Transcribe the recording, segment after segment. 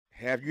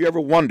Have you ever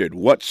wondered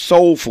what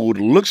soul food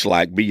looks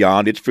like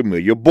beyond its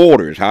familiar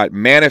borders, how it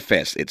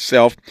manifests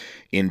itself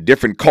in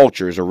different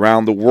cultures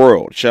around the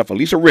world? Chef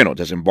Alisa Reynolds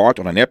has embarked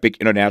on an epic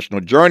international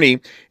journey,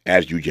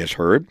 as you just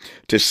heard,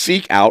 to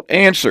seek out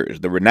answers.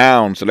 The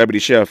renowned celebrity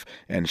chef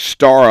and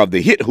star of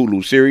the hit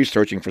Hulu series,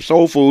 Searching for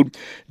Soul Food,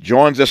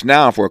 joins us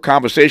now for a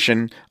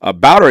conversation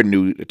about her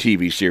new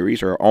TV series,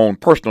 her own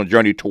personal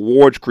journey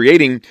towards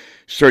creating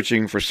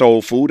Searching for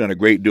Soul Food, and a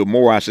great deal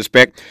more, I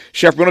suspect.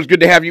 Chef Reynolds, good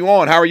to have you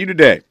on. How are you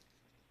today?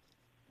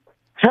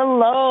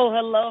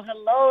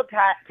 Hello,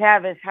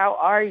 Tavis. How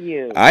are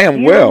you? I am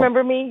Do you well.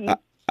 remember me?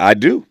 I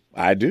do.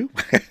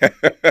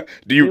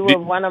 You were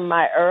one of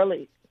my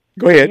early.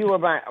 Go ahead. You were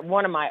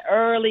one of my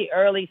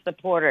early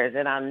supporters,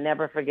 and I'll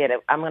never forget it.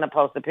 I'm going to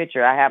post a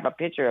picture. I have a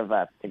picture of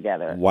us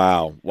together.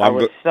 Wow. Well, I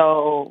was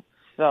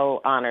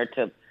so honored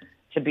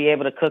to be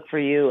able to cook for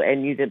you,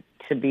 and you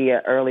to be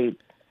an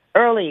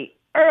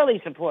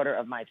early supporter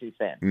of my 2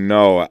 cents.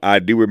 No, I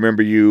do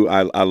remember you.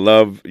 I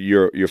love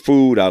your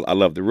food. I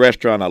love the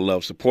restaurant. I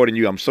love supporting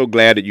you. I'm so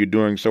glad that you're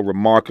doing so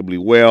remarkably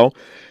well.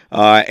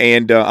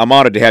 And I'm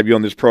honored to have you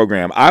on this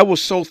program. I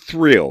was so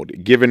thrilled,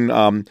 given,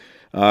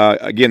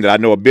 again, that I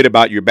know a bit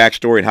about your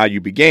backstory and how you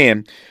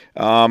began.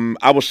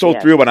 I was so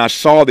thrilled when I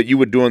saw that you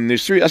were doing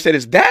this series. I said,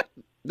 is that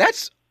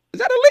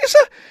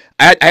Alisa?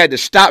 I had to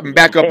stop and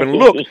back up and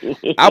look.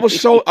 I was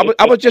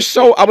just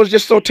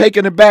so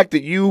taken aback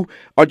that you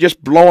are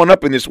just blowing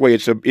up in this way.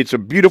 It's a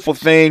beautiful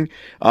thing.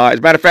 As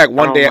a matter of fact,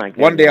 one day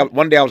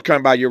I was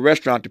coming by your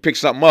restaurant to pick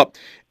something up,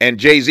 and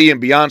Jay-Z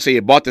and Beyonce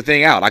had bought the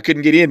thing out. I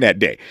couldn't get in that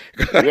day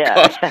because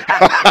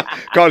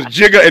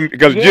Jigga and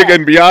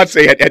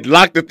Beyonce had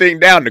locked the thing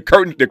down. The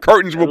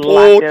curtains were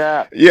pulled.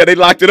 Yeah, they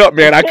locked it up,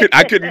 man. I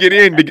couldn't get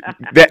in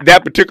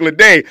that particular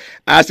day.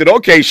 I said,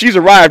 okay, she's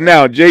arrived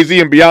now. Jay-Z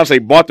and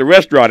Beyonce bought the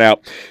restaurant out.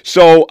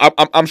 So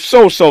I'm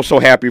so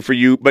happy for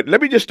you. But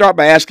let me just start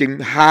by asking,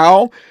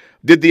 how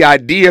did the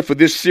idea for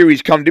this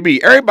series come to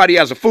be? Everybody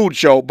has a food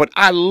show, but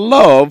I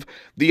love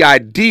the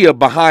idea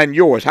behind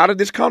yours. How did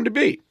this come to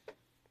be?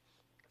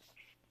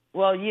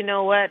 Well, you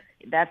know what?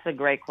 That's a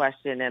great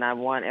question, and I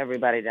want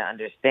everybody to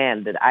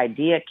understand that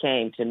idea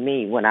came to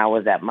me when I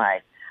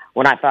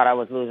thought I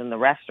was losing the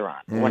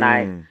restaurant.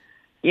 When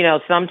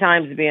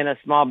sometimes being a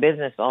small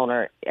business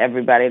owner,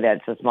 everybody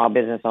that's a small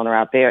business owner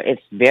out there,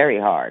 it's very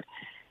hard.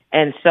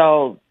 And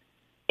so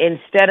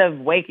instead of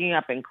waking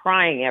up and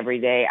crying every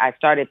day, I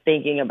started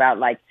thinking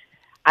about,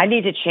 I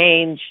need to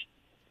change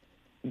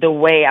the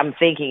way I'm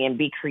thinking and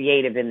be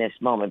creative in this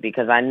moment,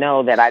 because I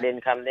know that I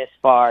didn't come this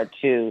far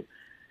to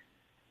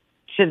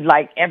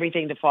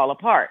everything to fall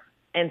apart.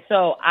 And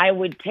so I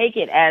would take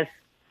it as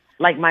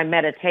my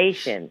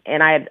meditation.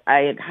 And I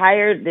had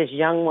hired this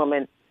young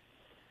woman,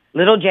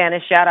 little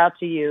Janice, shout out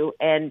to you.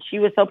 And she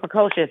was so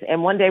precocious.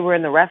 And one day we're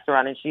in the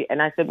restaurant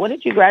and I said, what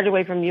did you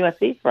graduate from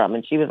USC from?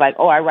 And she was like,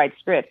 oh, I write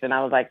scripts. And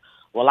I was like,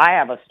 well, I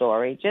have a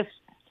story, just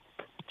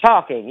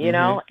talking, you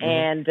know?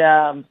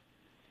 And,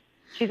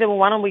 she said, well,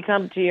 why don't we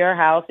come to your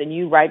house and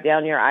you write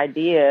down your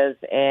ideas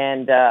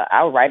and,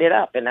 I'll write it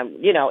up. And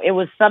it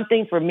was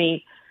something for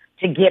me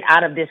to get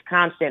out of this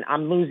constant,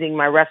 I'm losing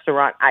my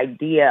restaurant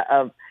idea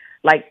of,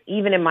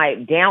 even in my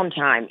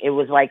downtime, it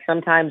was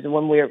sometimes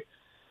when we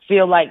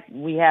feel like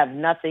we have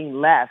nothing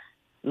left,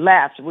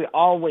 we're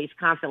always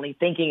constantly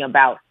thinking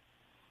about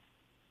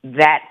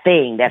that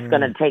thing that's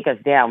going to take us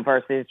down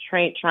versus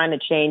trying to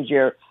change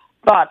your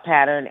thought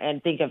pattern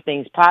and think of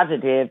things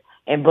positive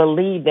and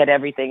believe that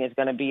everything is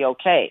going to be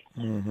okay.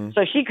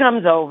 So she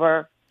comes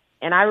over,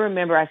 and I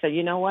remember I said,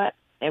 you know what?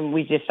 And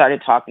we just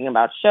started talking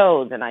about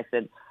shows, and I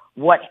said,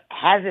 what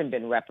hasn't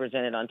been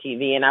represented on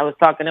TV? And I was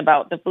talking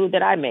about the food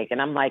that I make,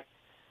 and I'm like,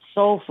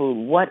 soul food,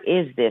 what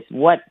is this?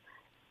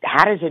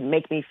 How does it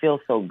make me feel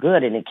so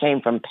good? And it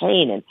came from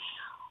pain, and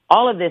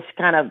all of this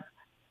kind of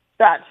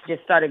thoughts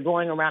just started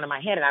going around in my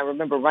head. And I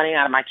remember running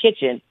out of my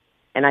kitchen,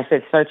 and I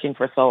said, searching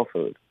for soul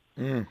food.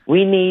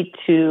 We need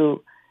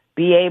to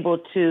be able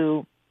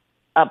to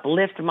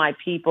uplift my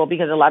people,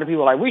 because a lot of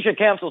people are like, we should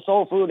cancel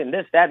soul food and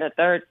this, that, and the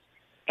third.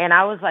 And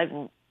I was like,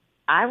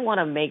 I want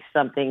to make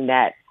something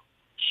that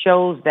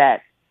shows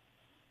that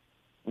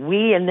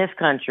we in this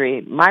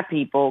country, my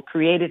people,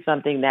 created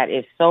something that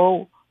is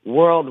so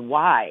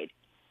worldwide,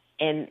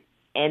 and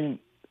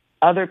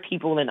other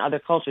people in other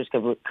cultures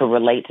could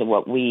relate to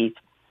what we've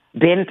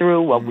been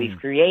through, what we've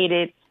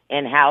created,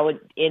 and how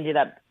it ended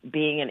up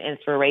being an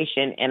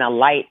inspiration and a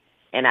light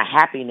and a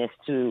happiness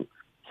to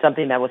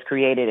something that was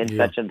created in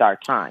such a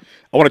dark time.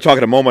 I want to talk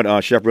in a moment,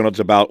 Chef Reynolds,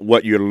 about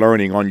what you're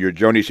learning on your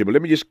journey here, but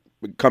let me just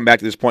come back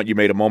to this point you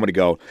made a moment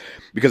ago,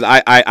 because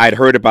I'd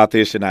heard about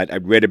this and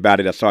I'd read about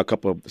it. I saw a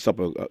couple of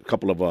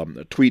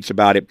tweets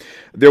about it.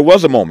 There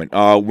was a moment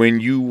when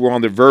you were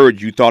on the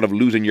verge. You thought of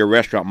losing your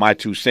restaurant, My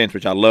 2 Cents,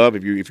 which I love.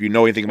 If you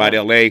know anything about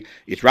L.A.,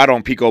 it's right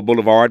on Pico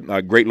Boulevard,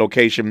 a great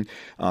location.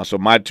 So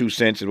My 2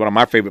 Cents is one of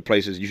my favorite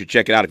places. You should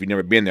check it out if you've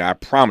never been there. I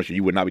promise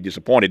you would not be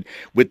disappointed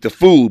with the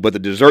food, but the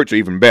desserts are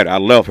even better. I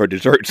love her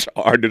desserts,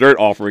 our dessert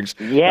offerings.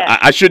 Yeah,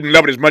 I shouldn't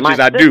love it as much as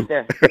I do.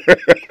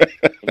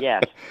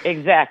 Yes,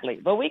 exactly.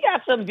 exactly. But we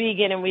got some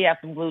vegan and we have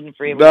some gluten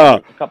free. We No.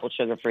 got a couple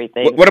sugar free What,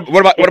 things.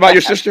 what about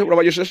your sister? What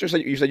about your sister?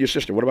 You said your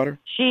sister. What about her?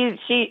 She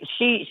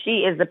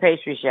is the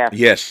pastry chef.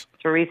 Yes.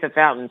 Teresa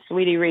Fountain,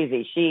 Sweetie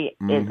Reezy. She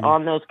is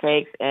on those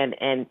cakes,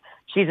 and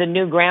she's a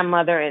new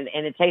grandmother, and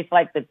it tastes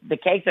like the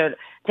cakes are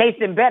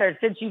tasting better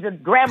since she's a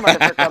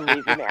grandmother for some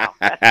reason now.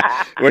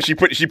 Well, she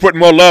put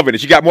more love in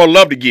it. She got more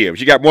love to give.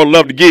 She got more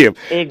love to give.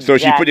 So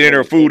she put it in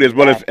her food as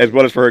well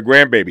as for her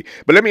grandbaby.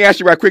 But let me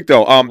ask you right quick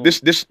though.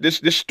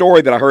 This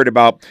story that I heard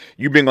about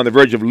you being on the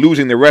verge of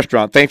losing the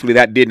restaurant. Thankfully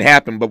that didn't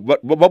happen.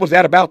 But what was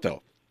that about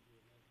though?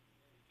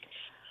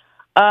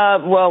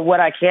 Well, what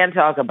I can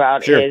talk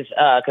about is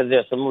because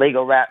there's some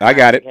legal I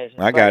got it.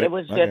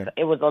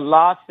 It was a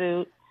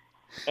lawsuit,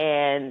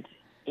 and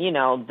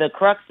the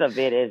crux of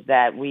it is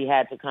that we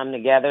had to come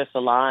together.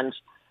 Solange,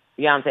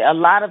 Beyonce, a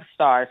lot of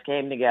stars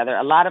came together.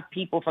 A lot of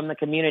people from the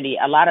community,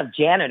 a lot of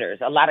janitors,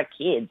 a lot of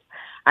kids.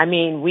 I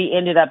mean, we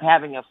ended up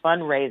having a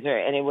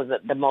fundraiser, and it was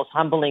the most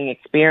humbling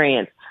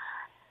experience.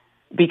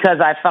 Because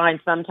I find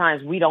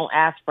sometimes we don't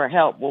ask for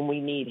help when we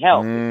need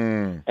help,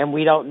 and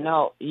we don't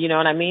know. You know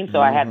what I mean?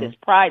 So I had this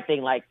pride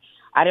thing. Like,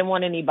 I didn't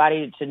want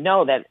anybody to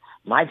know that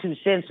my 2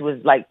 cents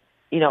was like,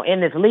 in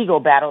this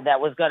legal battle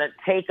that was going to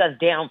take us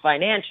down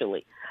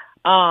financially.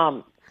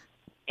 And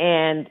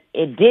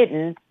it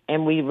didn't,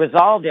 and we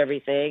resolved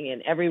everything,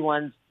 and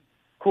everyone's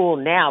cool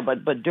now.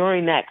 But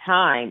during that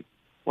time,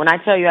 when I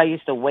tell you I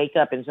used to wake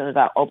up, and as soon as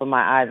I opened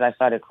my eyes, I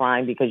started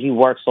crying because you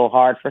work so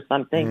hard for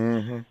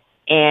something.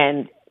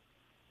 And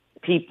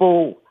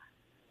people,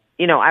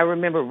 I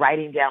remember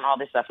writing down all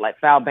this stuff like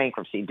file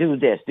bankruptcy, do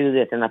this.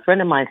 And a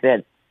friend of mine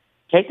said,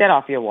 take that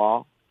off your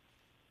wall.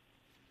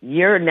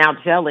 You're now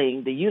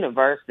telling the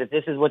universe that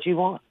this is what you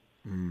want.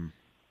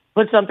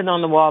 Put something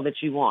on the wall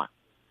that you want.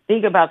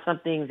 Think about some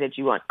things that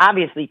you want.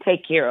 Obviously,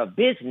 take care of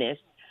business.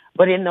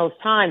 But in those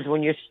times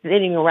when you're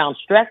sitting around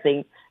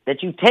stressing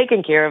that you've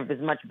taken care of as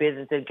much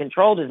business and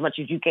controlled as much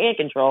as you can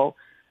control,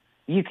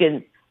 you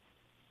can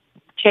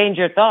change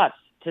your thoughts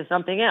to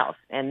something else.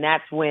 And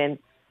that's when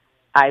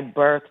I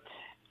birthed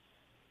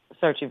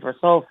Searching for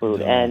Soul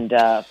Food. And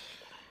I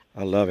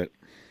love it.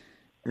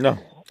 No,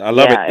 I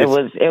love it.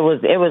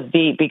 It was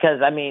deep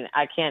because,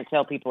 I can't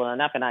tell people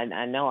enough, and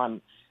I know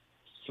I'm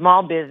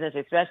small business,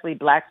 especially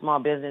black small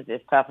business,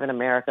 is tough in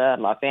America.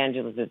 Los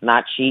Angeles is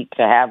not cheap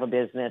to have a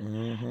business.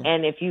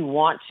 And if you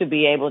want to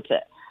be able to,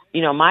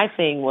 my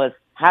thing was,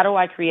 how do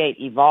I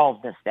create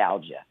evolved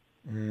nostalgia?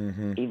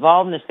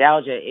 Evolved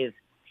nostalgia is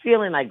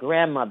feeling like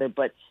grandmother,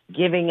 but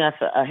giving us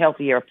a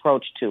healthier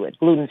approach to it.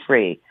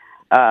 Gluten-free,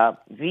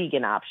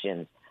 vegan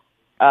options,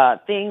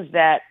 things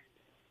that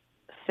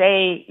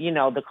say,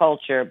 the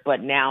culture,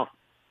 but now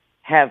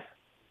have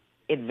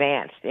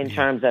advanced in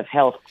terms of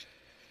health,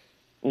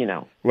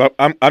 Well,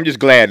 I'm just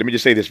glad. Let me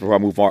just say this before I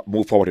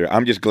move forward here.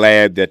 I'm just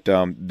glad that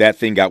that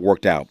thing got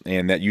worked out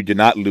and that you did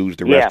not lose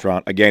the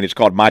restaurant. Again, it's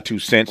called My 2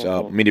 Cents.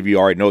 Many of you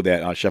already know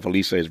that Chef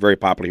Alisa is very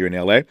popular here in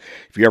L.A.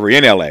 If you're ever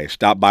in L.A.,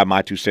 stop by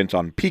My 2 Cents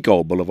on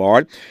Pico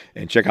Boulevard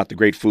and check out the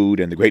great food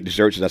and the great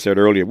desserts, as I said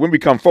earlier. When we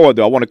come forward,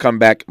 though, I want to come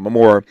back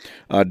more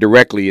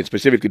directly and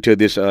specifically to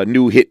this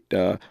new hit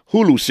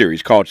Hulu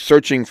series called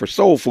Searching for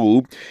Soul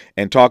Food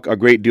and talk a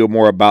great deal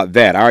more about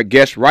that. Our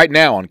guest right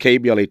now on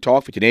KBLA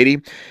Talk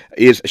 1580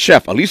 is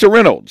Chef Alisa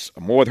Reynolds.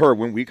 More with her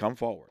when we come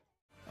forward.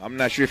 I'm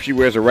not sure if she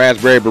wears a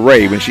raspberry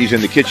beret when she's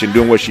in the kitchen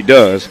doing what she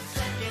does,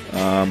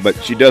 but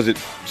she does it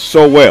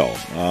so well.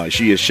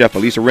 She is Chef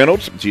Alisa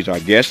Reynolds. She's our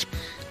guest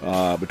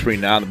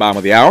between now and the bottom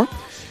of the hour.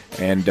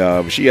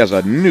 And she has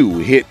a new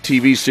hit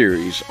TV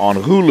series on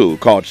Hulu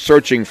called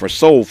Searching for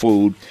Soul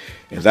Food.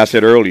 As I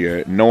said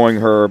earlier, knowing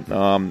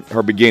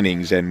her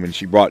beginnings and when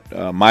she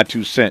brought My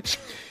 2 Cents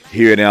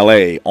here in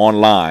L.A.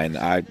 online,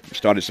 I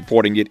started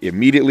supporting it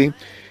immediately.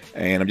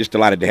 And I'm just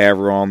delighted to have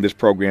her on this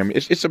program.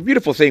 It's a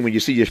beautiful thing when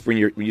you see your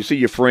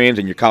friends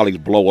and your colleagues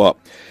blow up.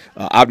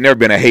 I've never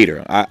been a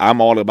hater.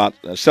 I'm all about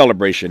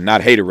celebration,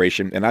 not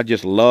hateration. And I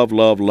just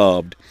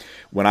loved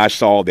when I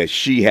saw that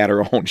she had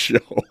her own show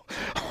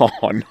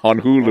on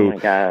Hulu. Oh my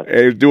God.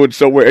 It was doing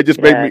so well. It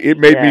just made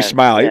me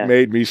smile. It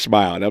made me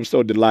smile. And I'm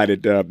so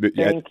delighted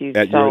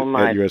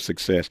at your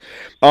success.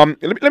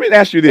 Let me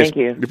ask you this. Thank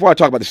you. Before I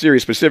talk about the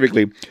series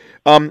specifically,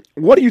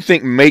 what do you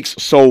think makes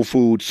soul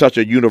food such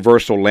a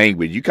universal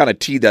language? You kind of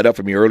teed that up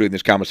for me earlier in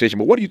this conversation,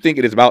 but what do you think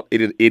it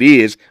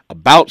is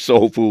about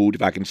soul food,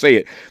 if I can say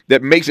it,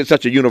 that makes it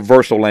such a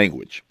universal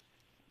language?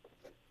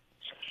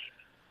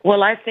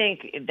 Well, I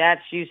think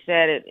that's, you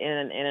said it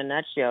in a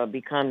nutshell, it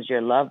becomes your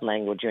love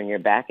language when your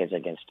back is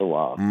against the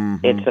wall.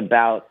 It's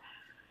about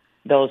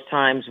those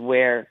times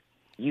where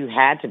you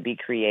had to be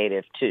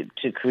creative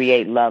to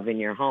create love in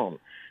your home,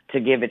 to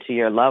give it to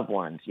your loved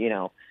ones,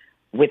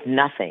 with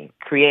nothing,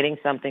 creating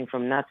something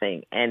from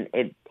nothing. And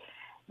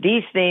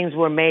these things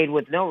were made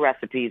with no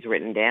recipes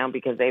written down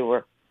because they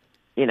were,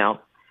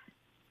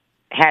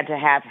 had to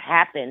have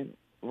happen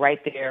right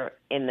there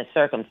in the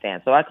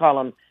circumstance. So I call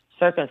them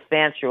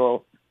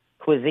circumstantial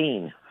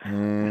cuisine.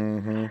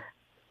 You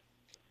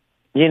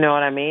know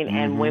what I mean?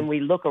 And when we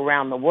look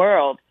around the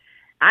world,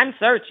 I'm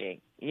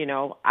searching.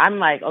 I'm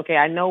like, okay,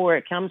 I know where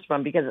it comes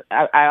from, because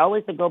I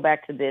always go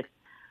back to this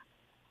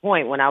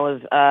point when I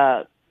was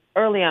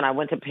early on. I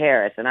went to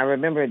Paris, and I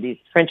remember this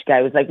French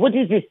guy was like, "What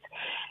is this?"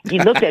 He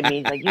looked at me.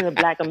 He's like, "You're a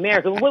Black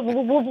American.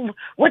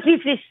 What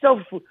is this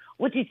tofu?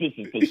 What is this?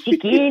 Is it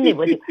chicken?"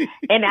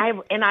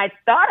 And I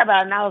thought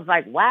about it, and I was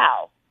like,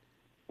 "Wow,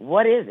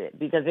 what is it?"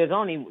 Because there's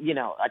only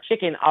a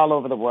chicken all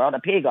over the world, a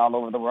pig all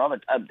over the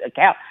world, a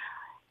cow.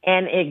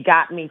 And it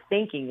got me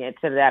thinking it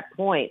to that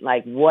point,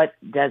 like, what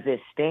does it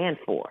stand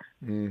for?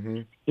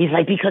 Mm-hmm. He's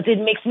like, because it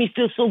makes me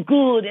feel so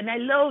good, and I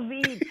love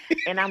it.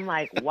 And I'm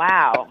like,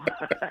 wow,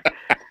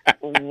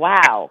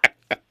 wow,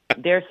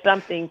 there's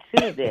something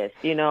to this,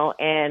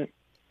 And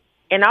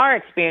in our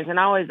experience, and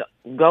I always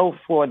go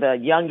for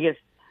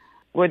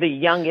we're the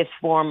youngest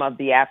form of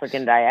the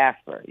African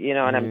diaspora, you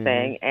know what I'm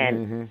saying?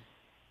 And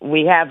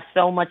we have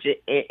so much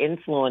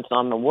influence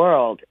on the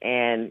world,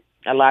 and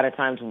a lot of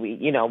times we,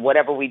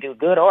 whatever we do,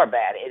 good or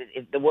bad,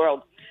 the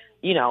world,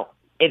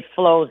 it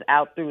flows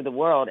out through the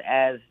world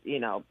as,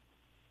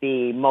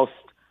 the most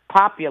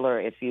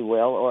popular, if you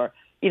will, or,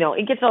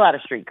 it gets a lot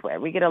of street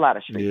cred. We get a lot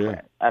of street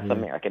cred, us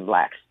American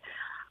Blacks.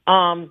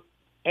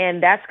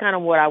 And that's kind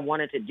of what I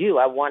wanted to do.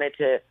 I wanted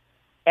to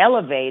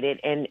elevate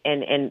it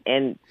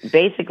and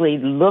basically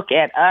look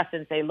at us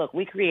and say, look,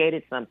 we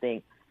created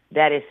something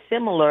that is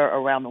similar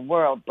around the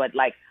world, but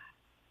like,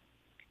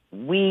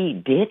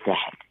 we did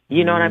that.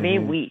 You know what I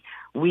mean?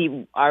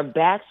 We our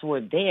backs were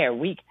there.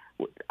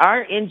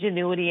 Our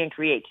ingenuity and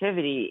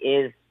creativity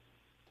is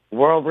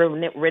world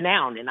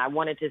renowned, and I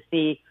wanted to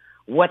see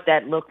what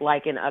that looked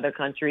like in other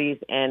countries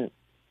and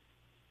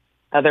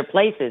other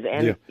places.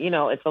 And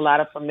it's a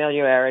lot of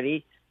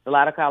familiarity, a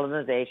lot of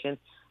colonization.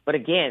 But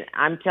again,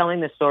 I'm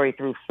telling the story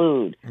through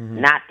food,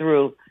 not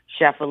through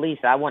Chef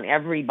Alisa. I want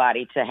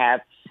everybody to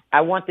have.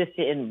 I want this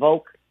to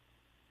invoke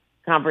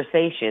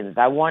conversations.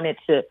 I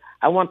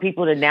want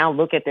people to now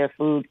look at their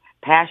food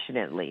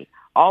passionately.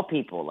 All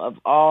people of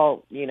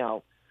all,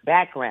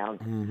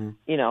 backgrounds,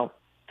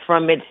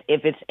 from if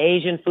it's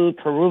Asian food,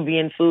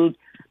 Peruvian food,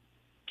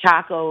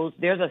 tacos,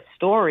 there's a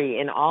story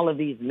in all of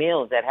these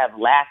meals that have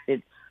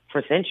lasted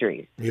for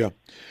centuries. Yeah.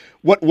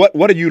 What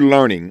are you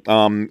learning?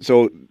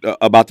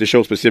 About the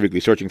show specifically,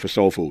 Searching for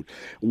Soul Food.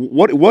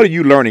 What are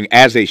you learning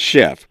as a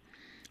chef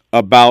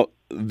about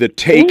the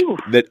take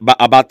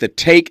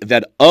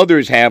that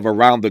others have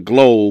around the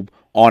globe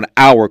on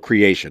our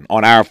creation,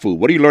 on our food?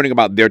 What are you learning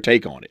about their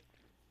take on it?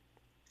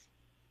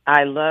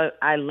 I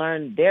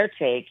learned their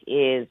take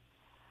is,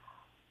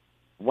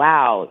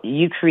 wow,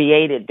 you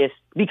created this,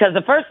 because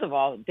first of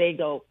all, they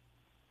go,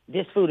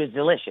 this food is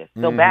delicious.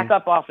 So back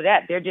up off of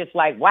that, they're just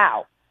like,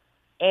 wow.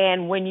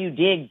 And when you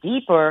dig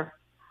deeper,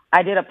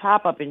 I did a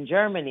pop-up in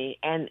Germany,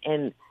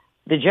 and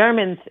the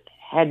Germans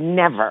had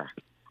never.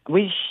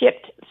 We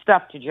shipped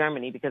stuff to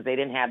Germany because they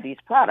didn't have these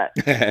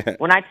products.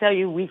 When I tell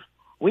you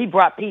we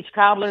brought peach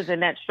cobblers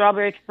and that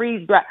strawberry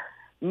freeze dry,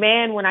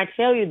 man, when I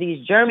tell you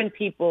these German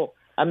people,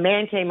 a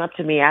man came up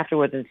to me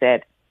afterwards and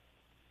said,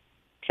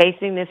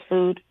 tasting this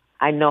food,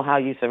 I know how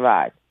you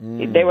survived.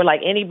 They were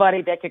like,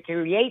 anybody that could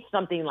create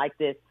something like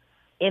this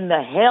in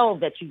the hell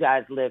that you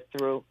guys lived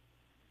through.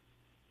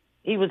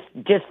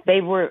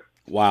 They were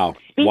wow,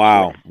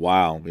 speechless.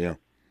 wow, yeah.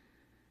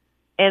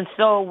 And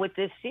so with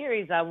this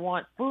series, I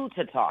want food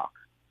to talk.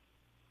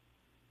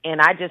 And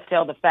I just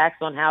tell the facts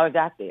on how it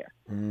got there.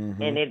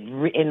 And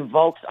it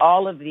invokes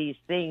all of these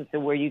things to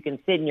where you can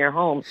sit in your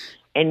home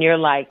and you're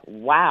like,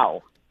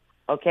 wow,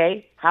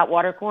 okay, hot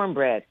water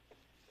cornbread,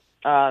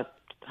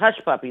 hush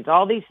puppies,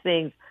 all these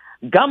things,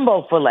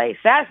 gumbo filet,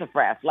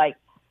 sassafras, like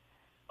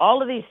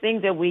all of these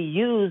things that we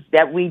use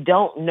that we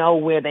don't know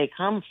where they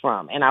come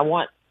from. And I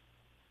want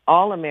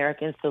all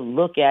Americans to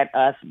look at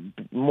us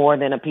more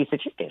than a piece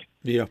of chicken.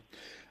 Yeah.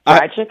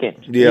 Fried chicken.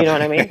 Yeah. You know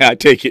what I mean? I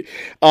take it.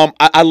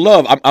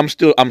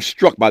 I'm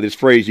struck by this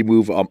phrase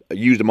you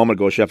used a moment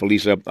ago, Chef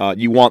Alisa.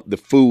 You want the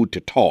food to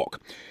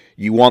talk.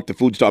 You want the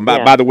food to talk.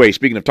 By the way,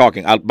 speaking of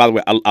talking, I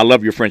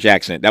love your French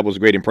accent. That was a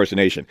great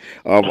impersonation.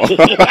 I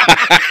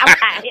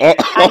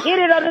hit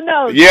it on the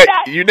nose. Yeah,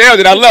 you nailed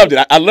it. I loved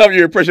it. I love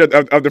your impression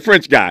of the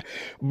French guy.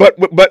 But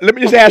let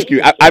me just ask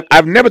you,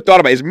 I've never thought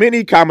about as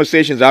many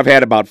conversations I've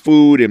had about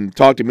food and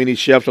talked to many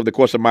chefs over the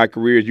course of my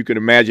career, as you can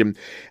imagine.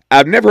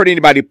 I've never heard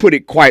anybody put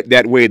it quite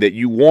that way, that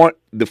you want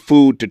the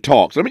food to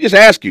talk. So let me just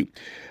ask you,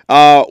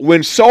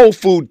 when soul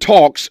food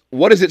talks,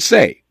 what does it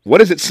say?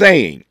 What is it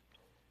saying?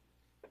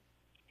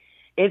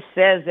 It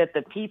says that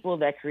the people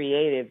that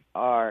created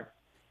are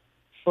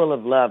full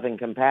of love and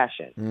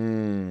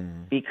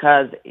compassion.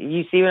 Because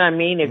you see what I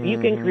mean? If you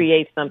can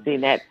create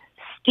something that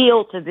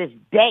still to this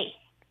day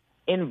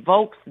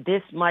invokes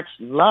this much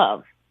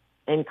love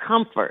and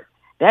comfort,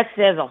 that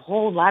says a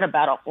whole lot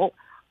about all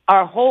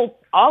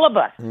of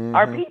us,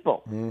 our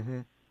people.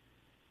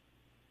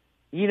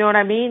 You know what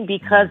I mean?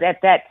 Because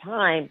at that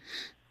time,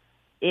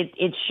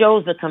 it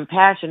shows the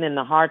compassion in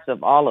the hearts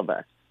of all of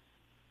us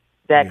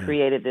that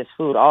created this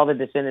food, all the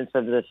descendants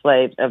of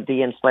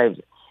the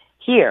enslaved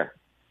here,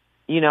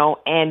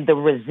 and the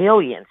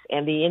resilience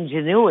and the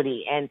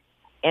ingenuity and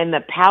the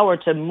power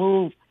to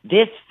move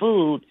this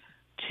food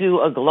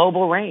to a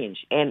global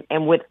range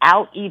and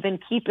without even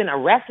keeping a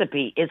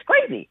recipe. It's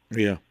crazy.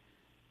 Yeah.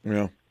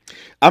 Yeah.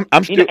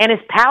 I'm still, and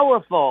it's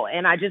powerful.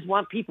 And I just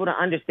want people to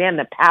understand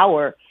the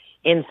power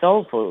in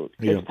soul food.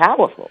 yeah. It's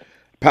powerful.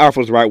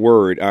 Powerful is the right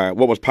word.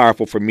 What was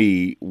powerful for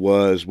me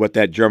was what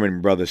that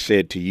German brother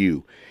said to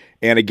you.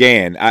 And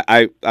again,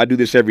 I do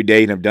this every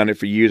day, and I've done it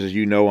for years, as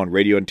you know, on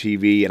radio and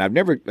TV. And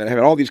I had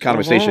all these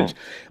conversations,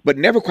 but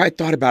never quite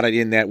thought about it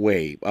in that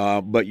way.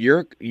 But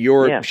you're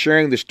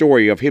sharing the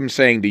story of him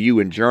saying to you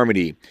in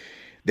Germany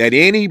that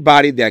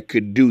anybody that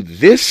could do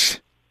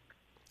this,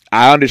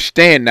 I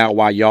understand now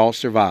why y'all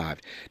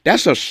survived.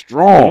 That's a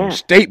strong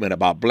statement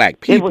about black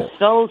people.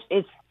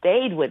 It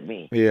stayed with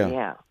me.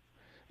 Yeah.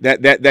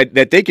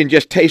 That they can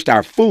just taste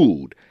our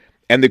food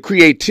and the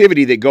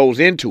creativity that goes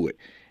into it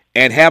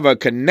and have a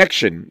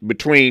connection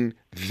between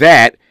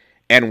that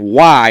and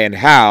why and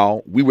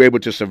how we were able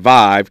to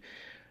survive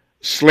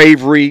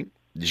slavery,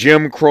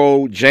 Jim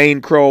Crow,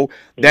 Jane Crow,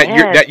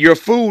 that your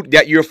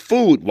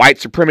food, white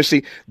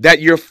supremacy,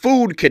 that your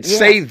food could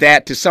say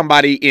that to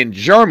somebody in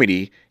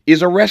Germany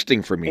is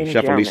arresting for me,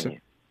 Chef Alisa.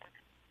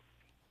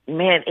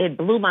 Man, it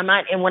blew my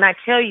mind. And when I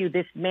tell you,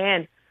 this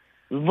man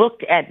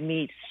looked at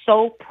me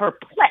so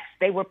perplexed.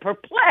 They were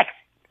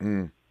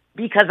perplexed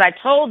because I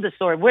told the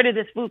story. Where did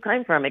this food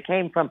come from? It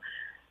came from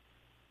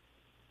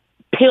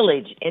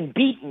pillage and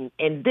beaten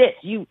and this.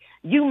 You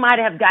might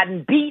have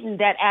gotten beaten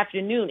that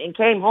afternoon and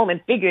came home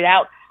and figured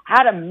out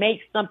how to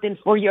make something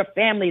for your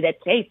family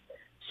that tastes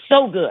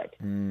so good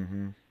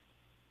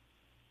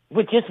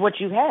with just what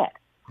you had.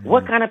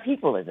 What kind of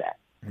people is that?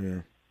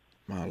 Yeah,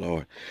 my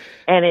Lord.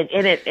 And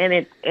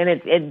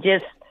it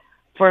just,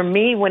 for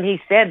me, when he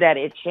said that,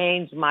 it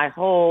changed my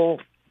whole.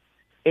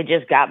 It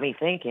just got me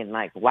thinking,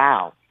 like,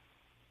 wow.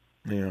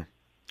 Yeah.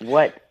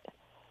 What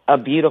a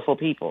beautiful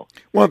people.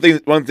 One of the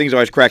things that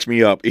always cracks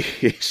me up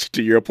is,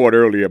 to your point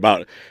earlier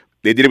about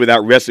they did it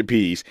without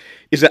recipes,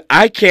 is that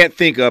I can't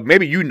think of,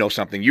 maybe you know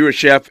something. You're a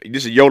chef.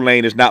 This is your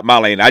lane. It's not my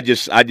lane. I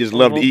just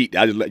love to eat.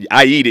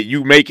 I eat it.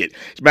 You make it.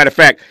 As a matter of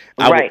fact,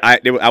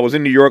 I was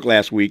in New York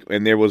last week,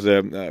 and there was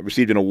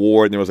received an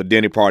award, and there was a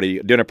dinner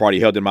party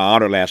held in my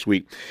honor last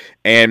week.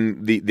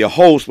 And the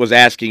host was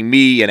asking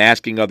me and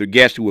asking other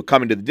guests who were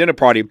coming to the dinner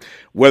party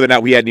whether or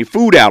not we had any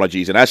food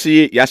allergies. And I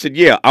said,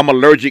 yeah, I'm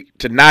allergic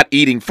to not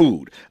eating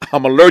food.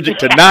 I'm allergic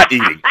to not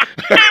eating.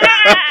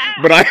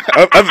 But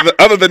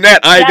other than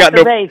that, I ain't got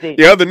no. Amazing.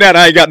 Yeah, other than that,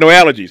 I ain't got no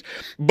allergies.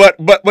 But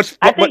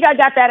I think I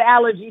got that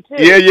allergy too.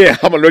 Yeah,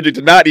 I'm allergic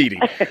to not eating.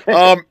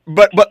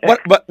 But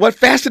what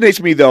fascinates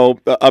me though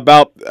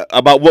about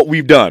what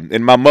we've done,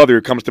 and my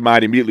mother comes to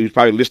mind immediately, who's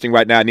probably listening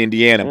right now in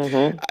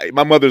Indiana.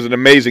 My mother's an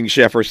amazing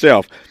chef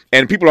herself,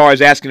 and people are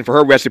always asking for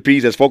her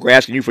recipes, as folk are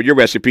asking you for your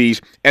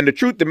recipes. And the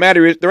truth of the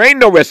matter is, there ain't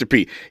no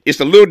recipe. It's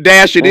a little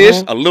dash of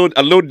this, a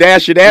little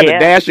dash of that, a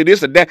dash of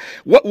this, a dash.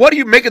 What do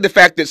you make of the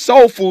fact that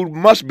soul food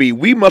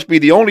we must be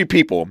the only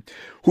people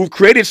who've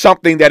created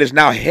something that is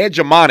now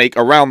hegemonic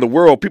around the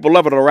world. People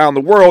love it around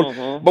the world,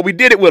 but we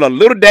did it with a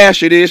little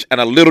dash of this and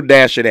a little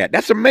dash of that.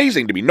 That's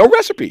amazing to me. No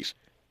recipes.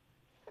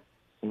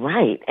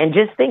 Right. And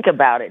just think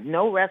about it.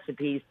 No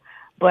recipes,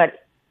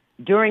 but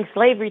during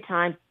slavery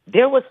time,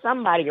 there was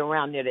somebody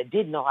around there that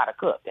didn't know how to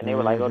cook. And they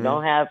were like, oh,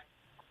 don't have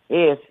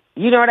this.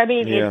 You know what I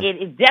mean? Yeah.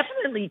 It's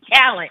definitely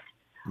talent,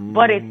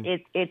 but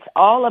it's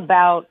all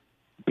about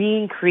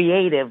being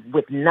creative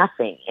with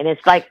nothing. And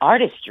it's like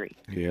artistry.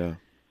 Yeah.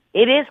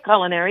 It is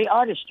culinary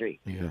artistry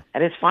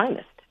at its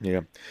finest.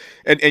 Yeah,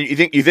 and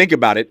you think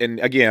about it, and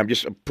again, I'm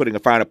just putting a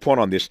finer point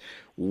on this.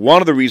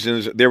 One of the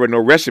reasons there were no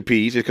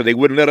recipes is because they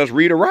wouldn't let us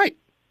read or write.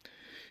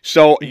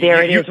 So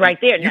there it is, right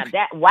there. Now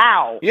that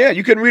wow. Yeah,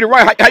 you couldn't read or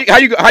write. How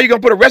you gonna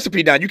put a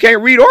recipe down? You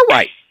can't read or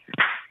write.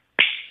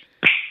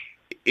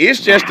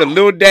 It's just a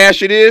little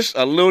dash of this,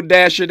 a little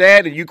dash of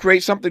that, and you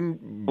create something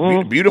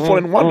beautiful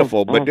and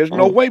wonderful. But there's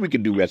no way we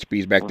could do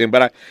recipes back then.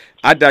 But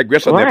I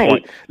digress on that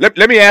point.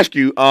 Let me ask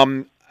you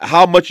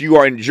how much you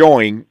are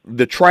enjoying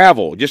the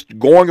travel, just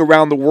going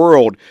around the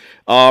world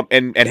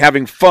and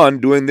having fun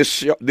doing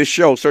this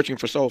show, Searching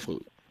for Soul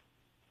Food.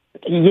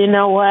 You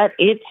know what?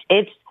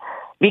 It's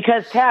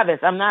because, Tavis,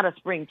 I'm not a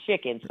spring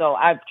chicken, so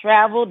I've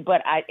traveled,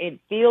 but it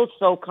feels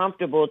so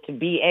comfortable to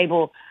be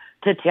able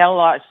to tell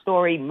our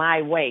story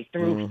my way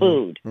through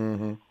food.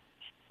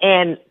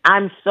 And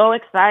I'm so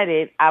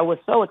excited. I was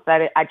so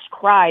excited. I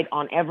cried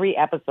on every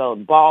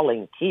episode,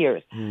 bawling,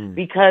 tears,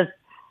 because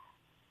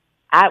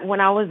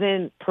when I was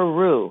in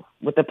Peru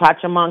with the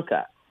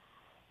Pachamanca,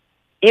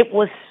 it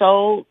was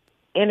so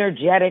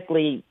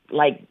energetically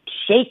like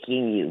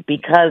shaking you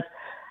because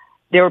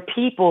there are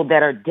people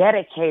that are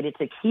dedicated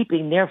to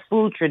keeping their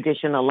food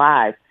tradition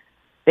alive.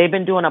 They've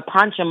been doing a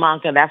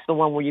Pachamanca. That's the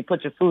one where you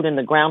put your food in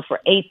the ground for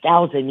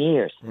 8,000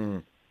 years.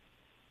 And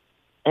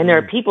there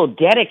are people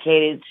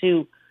dedicated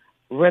to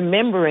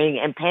remembering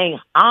and paying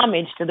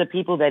homage to the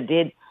people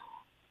that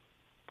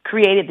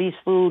created these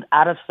food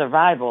out of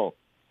survival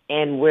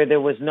and where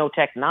there was no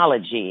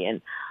technology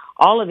and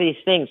all of these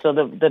things. So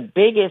the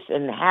biggest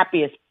and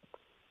happiest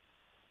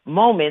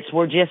moments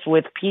were just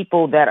with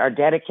people that are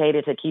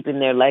dedicated to keeping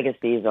their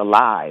legacies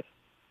alive.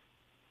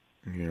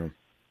 Yeah.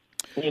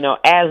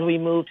 As we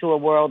move to a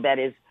world that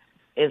is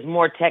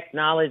more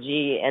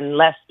technology and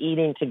less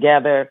eating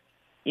together,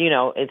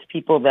 it's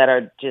people that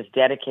are just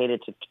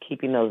dedicated to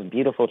keeping those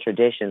beautiful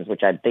traditions,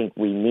 which I think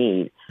we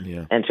need,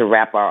 and to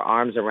wrap our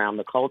arms around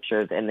the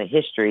cultures and the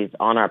histories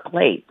on our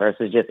plate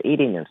versus just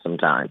eating them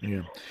sometimes.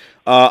 Yeah.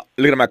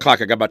 Looking at my clock,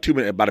 I got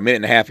about a minute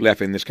and a half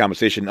left in this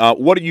conversation.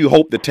 What do you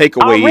hope the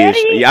takeaway Already?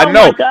 is? Yeah, I Oh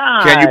know. my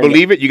God. Can you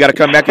believe it? You got to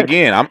come back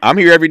again. I'm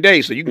here every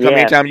day, so you can come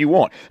anytime you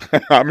want.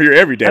 I'm here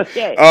every day.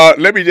 Okay.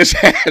 Let me just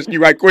ask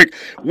you right quick.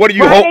 What do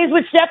you Fridays hope?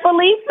 with Chef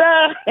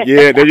Alisa.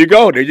 Yeah, there you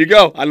go. There you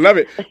go. I love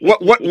it.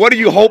 What do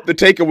you hope the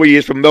takeaway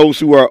is from those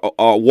who are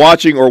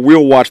watching or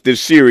will watch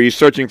this series,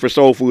 Searching for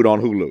Soul Food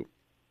on Hulu?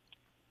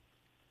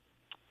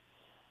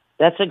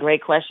 That's a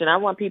great question. I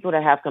want people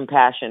to have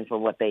compassion for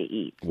what they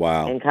eat.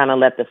 Wow. And kind of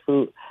let the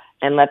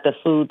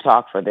food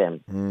talk for them.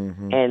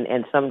 Mm-hmm.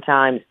 And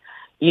sometimes,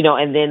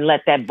 and then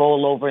let that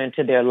bowl over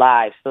into their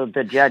lives so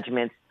the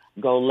judgments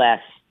go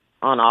less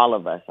on all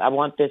of us. I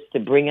want this to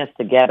bring us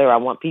together. I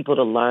want people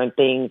to learn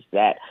things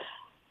that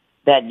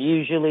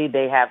usually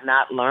they have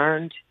not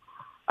learned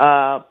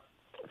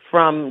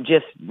from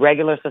just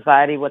regular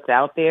society, what's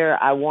out there.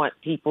 I want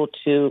people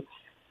to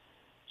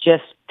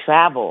just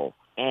travel.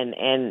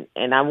 And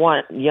I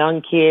want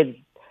young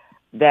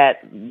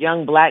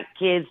Black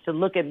kids to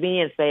look at me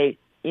and say,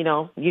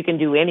 you can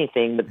do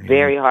anything, but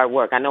very hard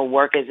work. I know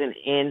work isn't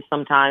in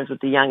sometimes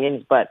with the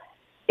youngins, but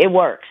it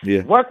works.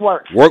 Yeah. Work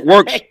works. Work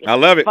works. I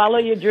love it. Follow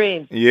your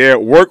dreams. Yeah,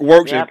 work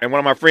works. Yep. And one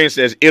of my friends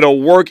says,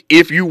 it'll work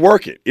if you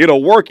work it.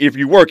 It'll work if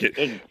you work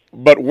it.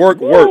 But work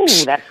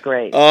works. That's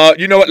great.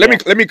 You know what?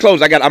 Let me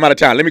close. I'm out of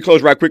time. Let me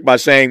close right quick by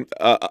saying,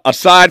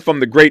 aside from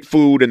the great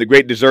food and the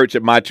great desserts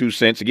at My 2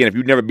 Cents, again, if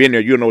you've never been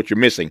there, you don't know what you're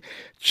missing.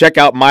 Check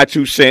out My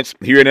 2 Cents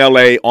here in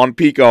LA on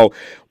Pico.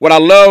 What I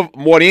love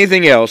more than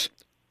anything else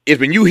is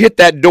when you hit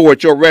that door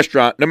at your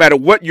restaurant, no matter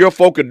what your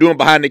folk are doing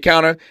behind the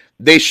counter,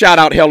 they shout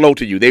out hello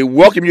to you. They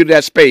welcome you to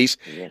that space.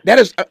 Yeah.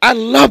 I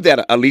love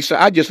that, Alisa.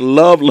 I just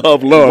love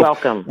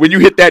welcome. When you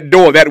hit that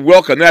door, that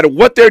welcome. No matter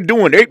what they're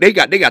doing, they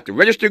got the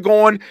register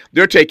going.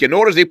 They're taking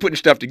orders. They're putting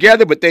stuff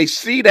together, but they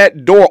see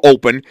that door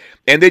open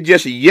and they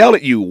just yell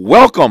at you,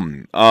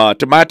 welcome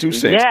to My 2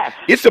 Cents. Yes.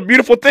 It's a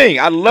beautiful thing.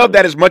 I love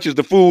that as much as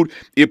the food.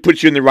 It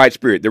puts you in the right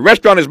spirit. The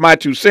restaurant is My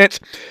 2 Cents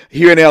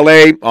here in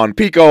L.A. on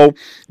Pico.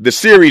 The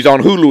series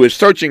on Hulu is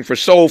Searching for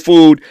Soul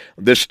Food.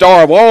 The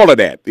star of all of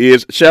that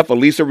is Chef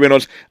Alisa Reynolds.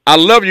 I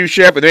love you,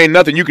 Chef, and there ain't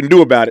nothing you can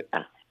do about it.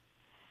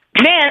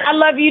 Man, I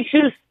love you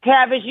too,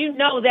 Tavis. You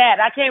know that.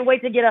 I can't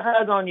wait to get a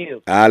hug on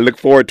you. I look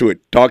forward to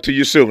it. Talk to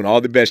you soon.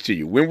 All the best to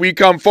you. When we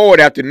come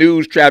forward after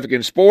news, traffic,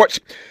 and sports,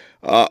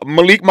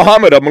 Malik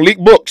Muhammad of Malik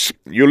Books.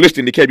 You're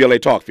listening to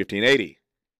KBLA Talk 1580.